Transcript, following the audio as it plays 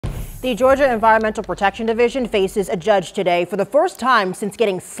The Georgia Environmental Protection Division faces a judge today for the first time since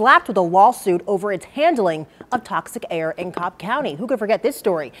getting slapped with a lawsuit over its handling of toxic air in Cobb County. Who could forget this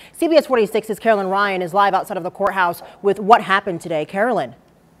story? CBS 46's Carolyn Ryan is live outside of the courthouse with what happened today. Carolyn.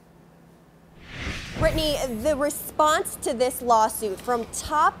 Brittany, the response to this lawsuit from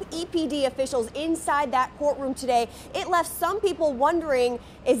top EPD officials inside that courtroom today, it left some people wondering,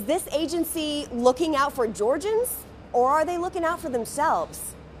 is this agency looking out for Georgians or are they looking out for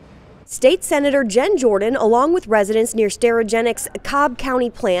themselves? State Senator Jen Jordan, along with residents near Sterigenics' Cobb County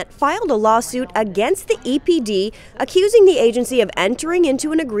plant, filed a lawsuit against the EPD, accusing the agency of entering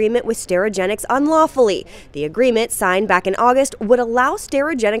into an agreement with Sterigenics unlawfully. The agreement, signed back in August, would allow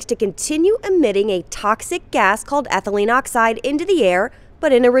Sterigenics to continue emitting a toxic gas called ethylene oxide into the air,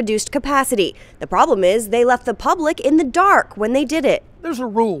 but in a reduced capacity. The problem is they left the public in the dark when they did it. There's a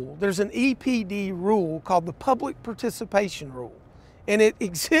rule. There's an EPD rule called the Public Participation Rule. And it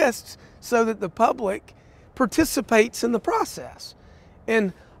exists so that the public participates in the process.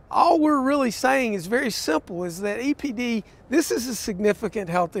 And all we're really saying is very simple, is that EPD, this is a significant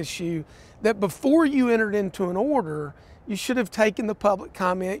health issue that before you entered into an order, you should have taken the public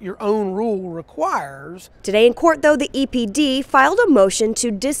comment your own rule requires. Today in court, though, the EPD filed a motion to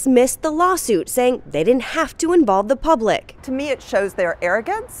dismiss the lawsuit, saying they didn't have to involve the public. To me, it shows their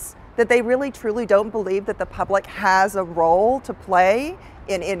arrogance, that they really truly don't believe that the public has a role to play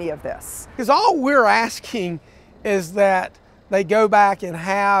in any of this. Because all we're asking is that they go back and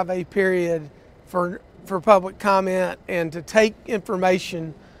have a period for public comment and to take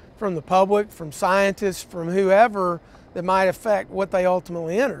information from the public, from scientists, from whoever that might affect what they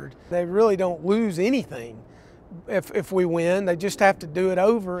ultimately entered. They really don't lose anything. If we win, they just have to do it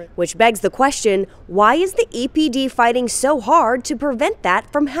over. Which begs the question, why is the EPD fighting so hard to prevent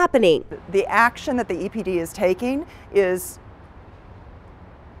that from happening? The action that the EPD is taking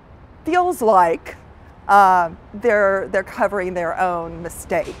feels like they're covering their own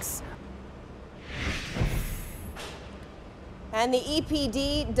mistakes. And the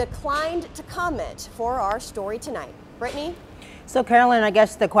EPD declined to comment for our story tonight. Brittany? So, Carolyn, I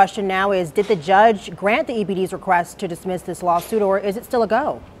guess the question now is, did the judge grant the EPD's request to dismiss this lawsuit, or is it still a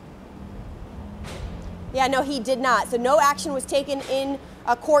go? Yeah, no, he did not. So no action was taken in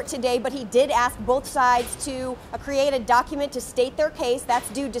court today, but he did ask both sides to create a document to state their case. That's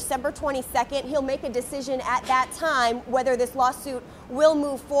due December 22nd. He'll make a decision at that time whether this lawsuit will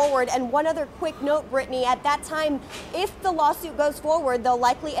move forward. And one other quick note, Brittany, at that time, if the lawsuit goes forward, they'll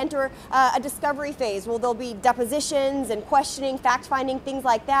likely enter a discovery phase. Well, there'll be depositions and questioning, fact-finding, things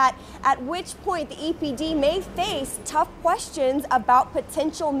like that, at which point the EPD may face tough questions about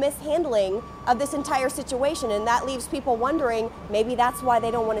potential mishandling of this entire situation. And that leaves people wondering, maybe that's why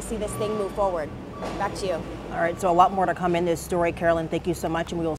they don't want to see this thing move forward. Back to you. All right, so a lot more to come in this story, Carolyn. Thank you so much, and we will